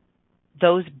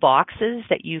 Those boxes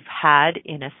that you've had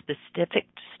in a specific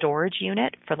storage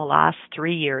unit for the last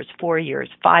 3 years, 4 years,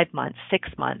 5 months, 6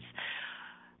 months,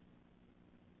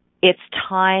 it's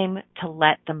time to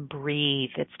let them breathe.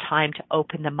 It's time to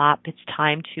open them up. It's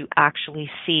time to actually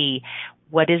see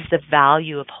what is the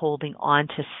value of holding on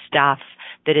to stuff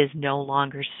that is no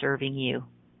longer serving you.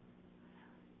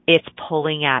 It's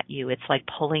pulling at you. It's like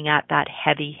pulling at that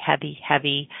heavy, heavy,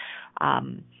 heavy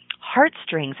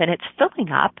heartstrings, and it's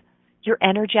filling up your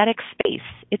energetic space.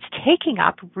 It's taking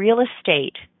up real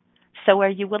estate. So are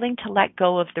you willing to let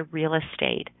go of the real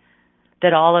estate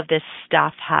that all of this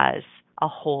stuff has a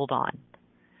hold on?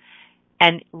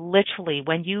 And literally,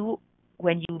 when you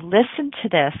listen to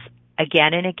this,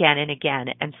 again and again and again,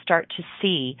 and start to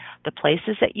see the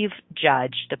places that you've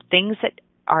judged, the things that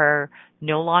are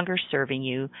no longer serving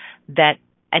you, that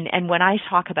and when I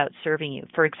talk about serving you,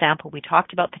 for example, we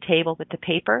talked about the table with the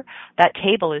paper. That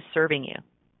table is serving you.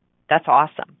 That's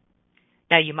awesome.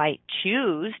 Now, you might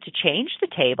choose to change the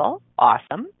table.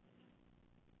 Awesome.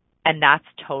 And that's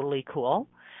totally cool.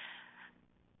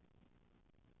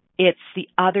 It's the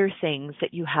other things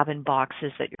that you have in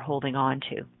boxes that you're holding on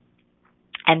to.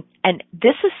 And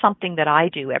this is something that I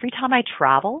do every time I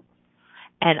travel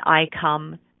and I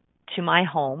come to my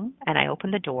home and I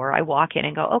open the door, I walk in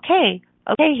and go, okay,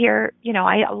 here,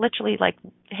 I literally like,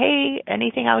 hey,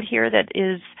 anything out here that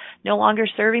is no longer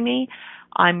serving me,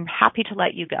 I'm happy to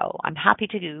let you go. I'm happy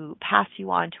to pass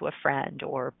you on to a friend,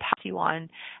 or pass you on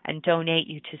and donate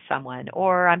you to someone,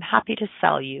 or I'm happy to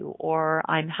sell you, or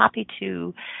I'm happy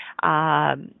to,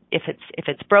 if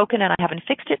it's broken and I haven't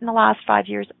fixed it in the last 5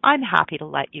 years, I'm happy to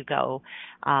let you go.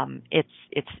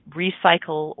 It's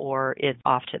recycle, or it's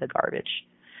off to the garbage.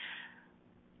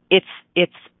 It's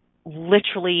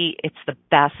literally, it's the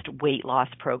best weight loss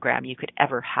program you could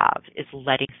ever have, is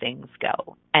letting things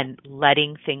go, and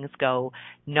letting things go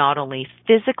not only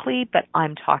physically, but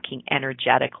I'm talking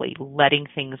energetically, letting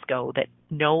things go that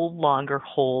no longer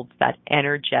holds that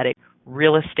energetic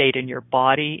real estate in your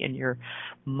body, in your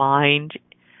mind,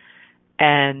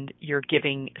 and you're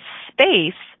giving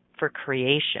space for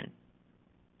creation.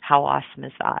 How awesome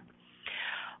is that?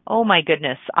 Oh my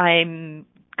goodness, I'm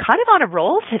kind of on a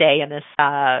roll today in this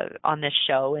on this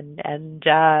show, and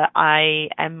I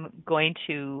am going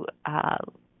to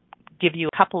give you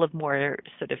a couple of more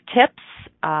sort of tips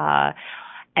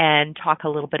and talk a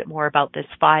little bit more about this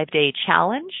 5-day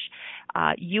challenge.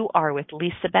 You are with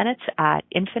Lisa Bennett at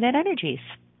Infinite Energies.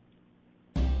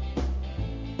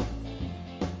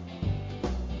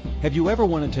 Have you ever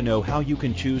wanted to know how you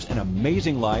can choose an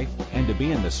amazing life and to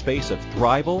be in the space of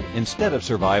thrival instead of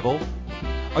survival?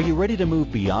 Are you ready to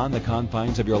move beyond the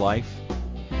confines of your life?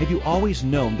 Have you always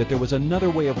known that there was another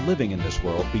way of living in this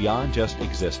world beyond just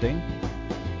existing?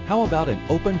 How about an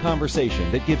open conversation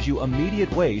that gives you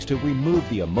immediate ways to remove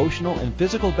the emotional and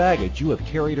physical baggage you have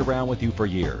carried around with you for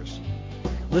years?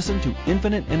 Listen to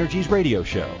Infinite Energies Radio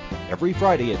Show every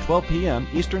Friday at 12 p.m.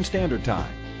 Eastern Standard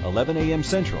Time, 11 a.m.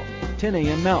 Central, 10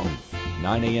 a.m. Mountain,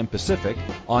 9 a.m. Pacific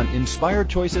on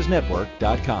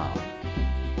InspiredChoicesNetwork.com.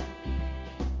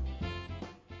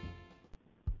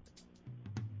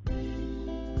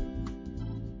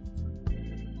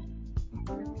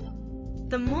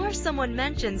 The more someone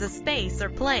mentions a space or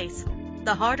place,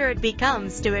 the harder it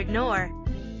becomes to ignore.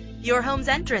 Your home's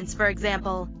entrance, for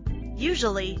example.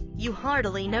 Usually, you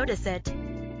hardly notice it.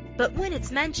 But when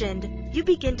it's mentioned, you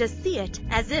begin to see it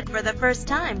as if for the first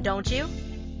time, don't you?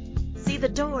 See the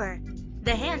door,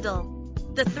 the handle,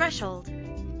 the threshold.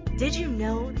 Did you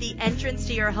know the entrance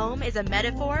to your home is a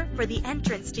metaphor for the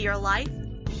entrance to your life?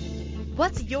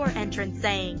 What's your entrance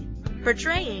saying,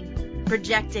 portraying,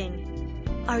 projecting?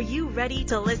 Are you ready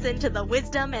to listen to the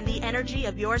wisdom and the energy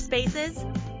of your spaces?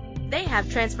 They have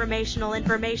transformational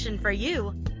information for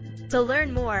you. To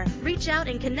learn more, reach out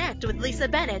and connect with Lisa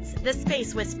Bennett's The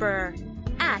Space Whisperer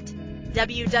at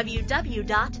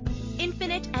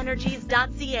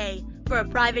www.infiniteenergies.ca for a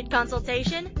private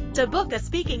consultation, to book a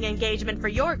speaking engagement for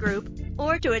your group,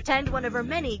 or to attend one of her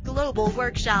many global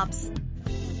workshops.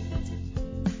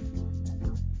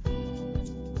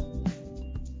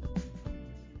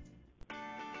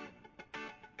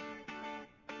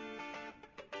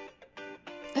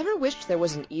 Ever wished there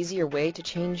was an easier way to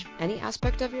change any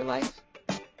aspect of your life?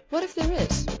 What if there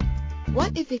is?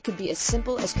 What if it could be as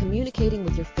simple as communicating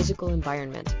with your physical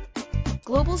environment?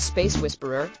 Global Space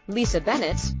Whisperer, Lisa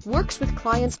Bennett, works with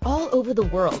clients all over the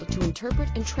world to interpret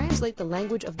and translate the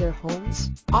language of their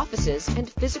homes, offices, and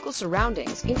physical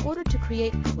surroundings in order to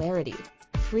create clarity,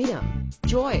 freedom,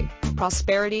 joy,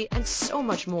 prosperity, and so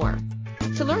much more.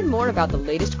 To learn more about the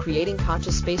latest Creating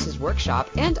Conscious Spaces workshop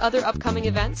and other upcoming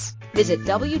events, visit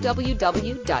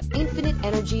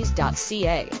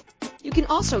www.infiniteenergies.ca. You can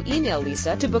also email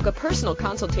Lisa to book a personal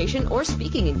consultation or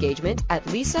speaking engagement at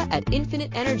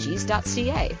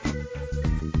lisa@infiniteenergies.ca.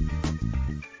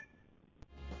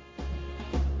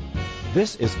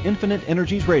 This is Infinite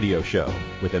Energies Radio Show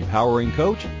with empowering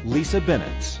coach Lisa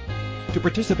Bennett. To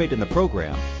participate in the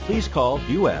program, please call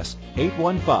U.S.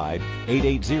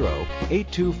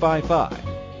 815-880-8255.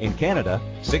 In Canada,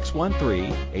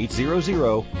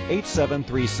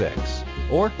 613-800-8736.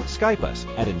 Or Skype us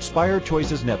at Inspired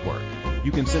Choices Network.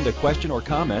 You can send a question or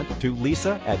comment to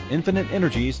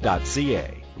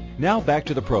lisa@infiniteenergies.ca. Now back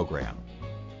to the program.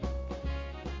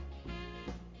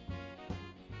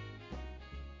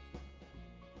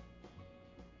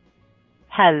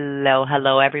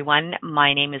 Hello, everyone.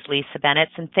 My name is Lisa Bennett,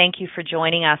 and thank you for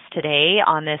joining us today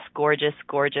on this gorgeous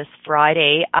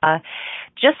Friday.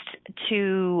 Just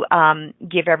to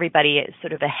give everybody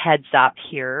sort of a heads up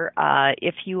here,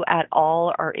 if you at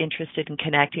all are interested in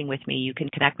connecting with me, you can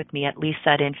connect with me at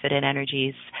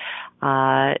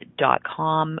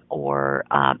lisa@infiniteenergies.com or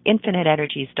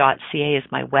infiniteenergies.ca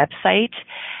is my website.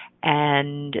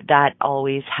 And that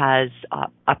always has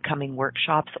upcoming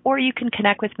workshops, or you can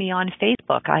connect with me on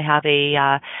Facebook. I have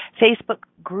a Facebook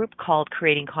group called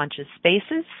Creating Conscious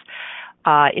Spaces.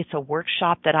 It's a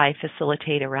workshop that I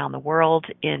facilitate around the world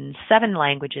in 7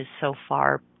 languages so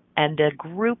far, and the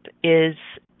group is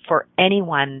for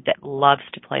anyone that loves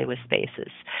to play with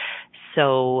spaces.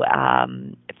 So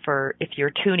if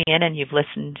you're tuning in and you've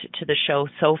listened to the show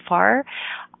so far,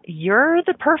 you're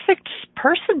the perfect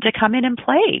person to come in and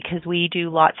play, because we do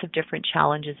lots of different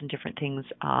challenges and different things,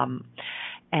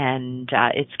 and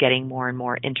it's getting more and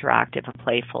more interactive and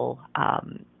playful.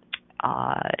 I'm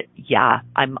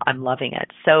loving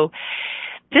it. So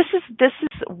this is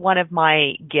one of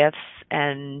my gifts,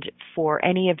 and for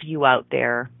any of you out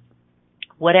there,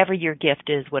 whatever your gift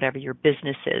is, whatever your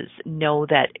business is, know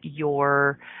that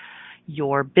your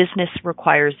business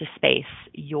requires a space,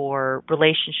 your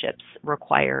relationships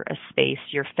require a space,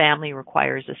 your family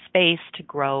requires a space to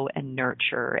grow and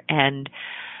nurture. And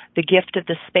the gift of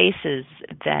the spaces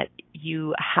that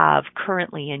you have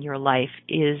currently in your life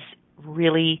is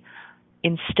really,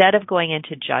 instead of going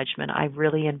into judgment, I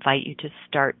really invite you to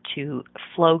start to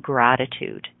flow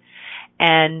gratitude.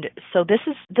 And so this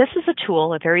is a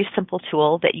tool, a very simple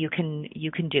tool that you can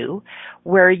do,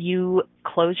 where you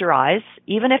close your eyes,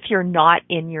 even if you're not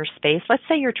in your space. Let's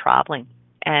say you're traveling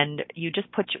and you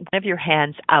just put one of your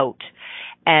hands out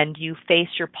and you face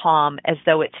your palm as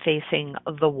though it's facing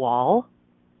the wall,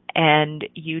 and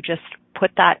you just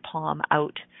put that palm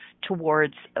out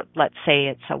towards, let's say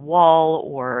it's a wall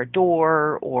or a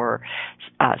door or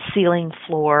a ceiling,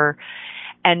 floor,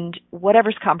 and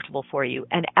whatever's comfortable for you.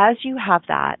 And as you have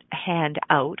that hand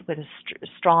out with a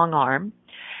strong arm,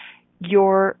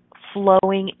 you're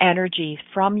flowing energy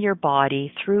from your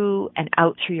body through and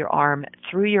out through your arm,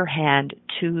 through your hand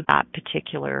to that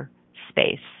particular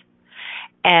space.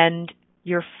 And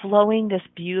you're flowing this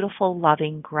beautiful,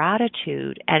 loving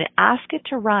gratitude, and ask it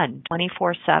to run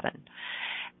 24/7.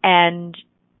 And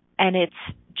it's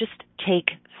just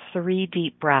take 3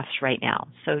 deep breaths right now.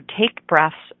 So take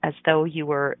breaths as though you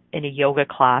were in a yoga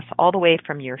class, all the way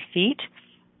from your feet.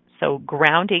 So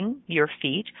grounding your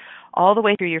feet, all the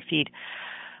way through your feet,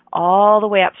 all the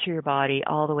way up through your body,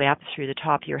 all the way up through the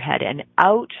top of your head, and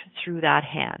out through that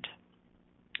hand.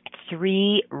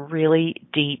 3 really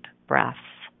deep breaths.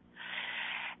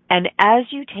 And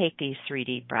as you take these 3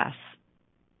 deep breaths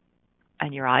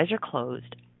and your eyes are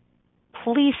closed,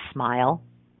 please smile.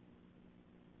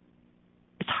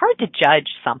 It's hard to judge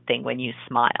something when you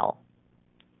smile.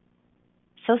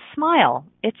 So smile.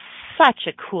 It's such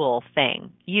a cool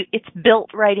thing. It's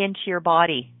built right into your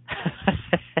body.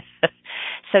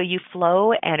 So you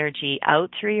flow energy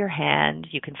out through your hand.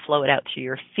 You can flow it out through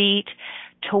your feet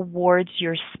towards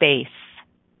your space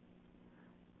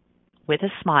with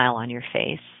a smile on your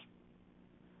face.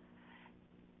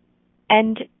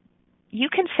 And you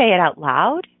can say it out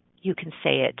loud. You can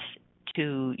say it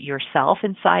to yourself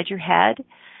inside your head,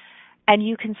 and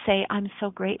you can say, I'm so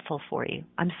grateful for you.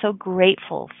 I'm so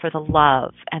grateful for the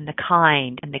love and the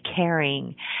kind and the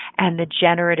caring and the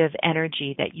generative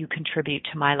energy that you contribute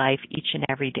to my life each and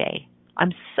every day.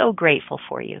 I'm so grateful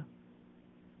for you.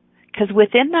 Because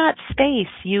within that space,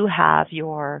 you have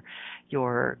your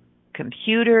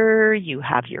computer, you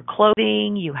have your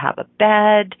clothing, you have a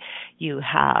bed, you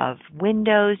have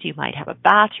windows, you might have a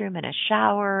bathroom and a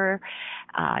shower,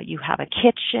 you have a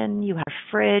kitchen, you have a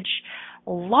fridge.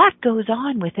 A lot goes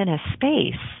on within a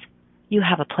space. You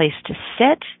have a place to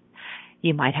sit.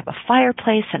 You might have a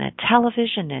fireplace and a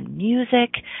television and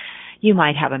music. You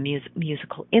might have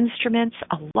musical instruments.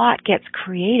 A lot gets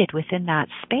created within that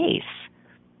space.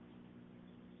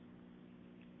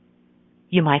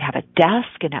 You might have a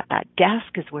desk, and at that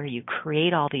desk is where you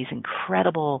create all these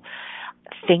incredible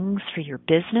things for your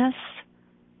business.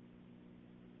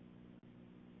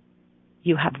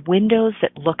 You have windows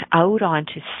that look out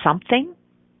onto something,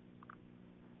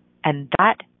 and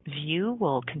that view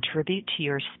will contribute to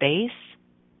your space.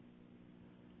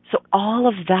 So all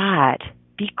of that,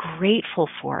 be grateful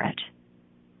for it.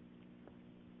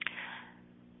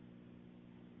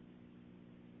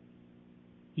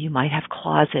 You might have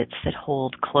closets that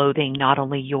hold clothing, not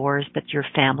only yours, but your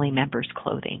family members'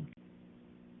 clothing.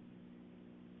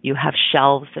 You have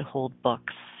shelves that hold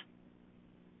books.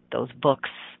 Those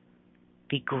books,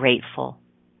 be grateful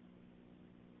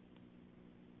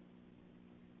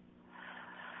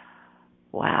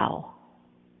Wow.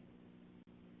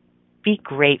 Be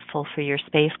grateful for your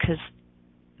space, because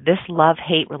this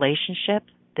love-hate relationship,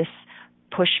 this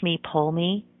push me, pull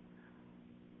me,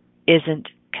 isn't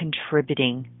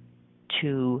contributing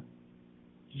to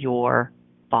your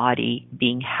body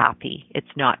being happy. It's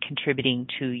not contributing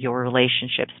to your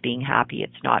relationships being happy.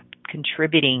 It's not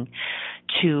contributing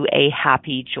to a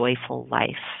happy, joyful life.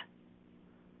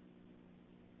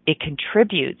 It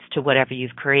contributes to whatever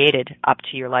you've created up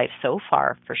to your life so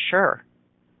far, for sure.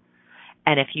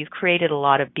 And if you've created a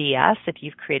lot of BS, if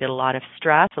you've created a lot of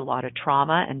stress, a lot of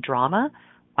trauma and drama,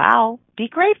 wow, be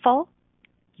grateful.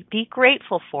 Be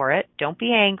grateful for it. Don't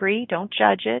be angry. Don't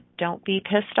judge it. Don't be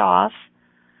pissed off.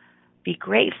 Be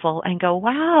grateful and go,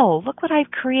 wow, look what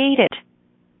I've created.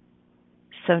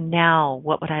 So now,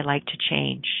 what would I like to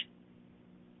change?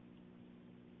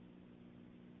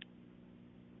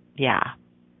 Yeah.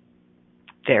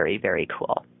 Very, very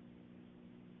cool.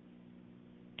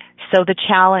 So the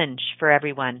challenge for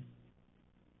everyone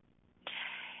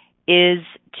is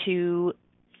to,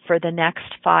 for the next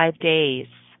 5 days,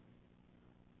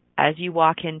 as you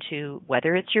walk into,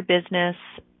 whether it's your business,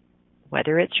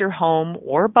 whether it's your home,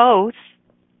 or both,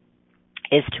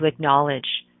 is to acknowledge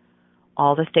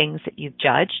all the things that you've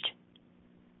judged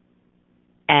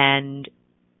and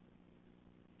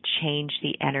change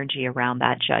the energy around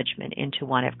that judgment into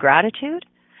one of gratitude.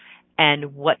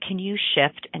 And what can you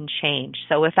shift and change?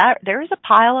 So if there is a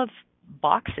pile of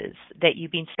boxes that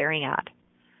you've been staring at,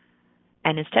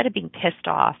 and instead of being pissed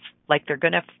off, like they're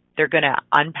gonna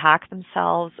unpack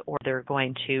themselves, or they're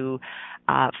going to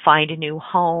find a new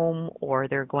home, or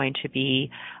they're going to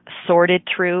be sorted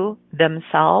through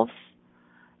themselves,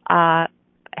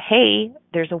 hey,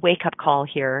 there's a wake-up call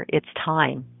here. It's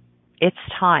time. It's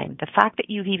time. The fact that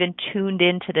you've even tuned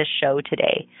into this show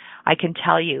today, I can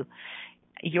tell you,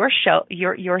 your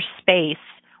space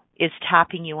is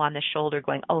tapping you on the shoulder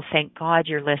going, oh, thank God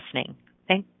you're listening.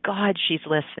 Thank God she's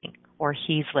listening, or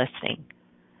he's listening,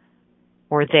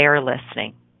 or they're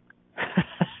listening.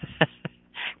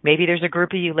 Maybe there's a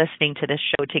group of you listening to this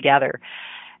show together.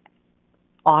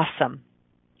 Awesome.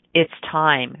 It's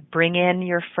time. Bring in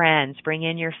your friends, bring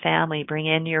in your family, bring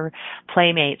in your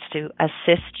playmates to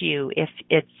assist you if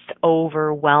it's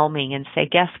overwhelming, and say,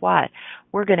 guess what?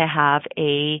 We're going to have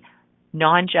a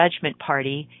non-judgment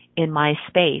party in my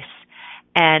space,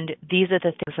 and these are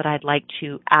the things that I'd like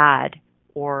to add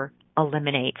or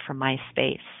eliminate from my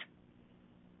space.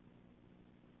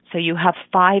 So you have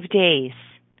 5 days,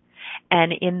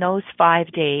 and in those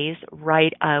 5 days,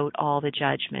 write out all the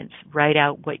judgments, write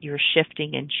out what you're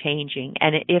shifting and changing.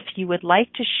 And if you would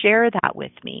like to share that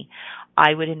with me,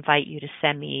 I would invite you to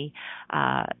send me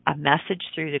a message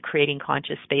through the Creating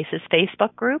Conscious Spaces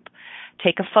Facebook group.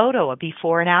 Take a photo, a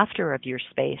before and after of your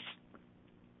space.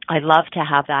 I love to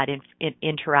have that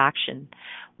interaction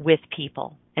with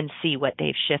people and see what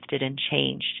they've shifted and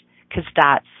changed, because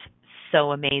that's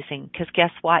so amazing. Because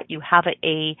guess what? You have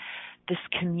this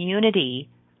community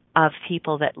of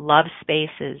people that love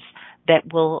spaces,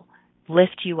 that will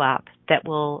lift you up, that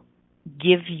will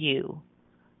give you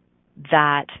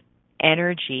that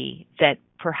energy that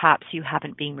perhaps you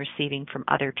haven't been receiving from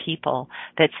other people,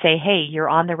 that say, hey, you're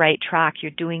on the right track,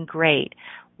 you're doing great.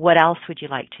 What else would you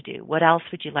like to do? What else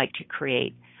would you like to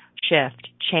create, shift,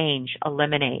 change,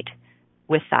 eliminate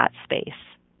with that space?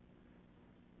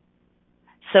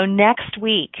 So next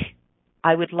week,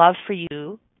 I would love for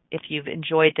you, if you've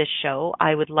enjoyed this show,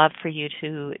 I would love for you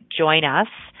to join us.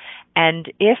 And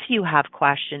if you have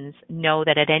questions, know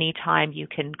that at any time you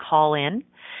can call in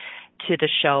to the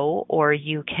show, or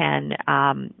you can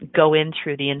go in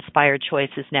through the Inspired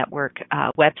Choices Network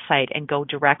website and go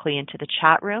directly into the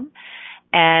chat room.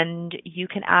 And you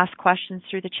can ask questions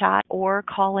through the chat, or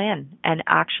call in and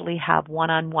actually have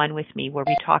one-on-one with me where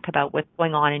we talk about what's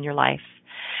going on in your life.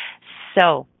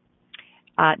 So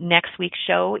next week's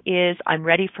show is I'm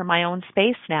ready for my own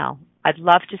space now. I'd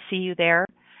love to see you there,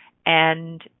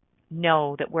 and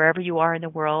know that wherever you are in the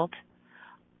world,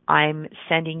 I'm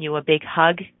sending you a big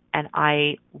hug, and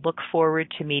I look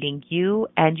forward to meeting you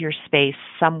and your space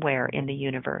somewhere in the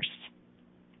universe.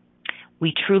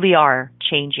 We truly are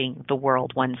changing the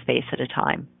world one space at a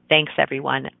time. Thanks,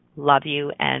 everyone. Love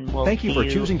you, and we'll see you. Thank you for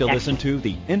choosing to listen to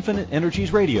the Infinite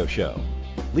Energies radio show.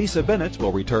 Lisa Bennett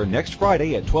will return next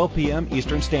Friday at 12 p.m.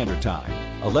 Eastern Standard Time,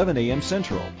 11 a.m.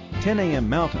 Central, 10 a.m.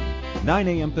 Mountain, 9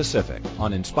 a.m. Pacific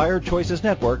on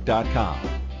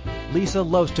InspiredChoicesNetwork.com. Lisa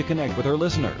loves to connect with her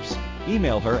listeners.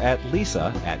 Email her at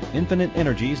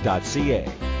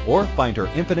lisa@infiniteenergies.ca or find her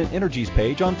Infinite Energies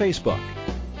page on Facebook.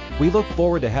 We look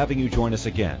forward to having you join us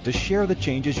again to share the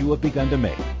changes you have begun to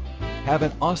make. Have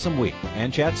an awesome week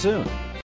and chat soon.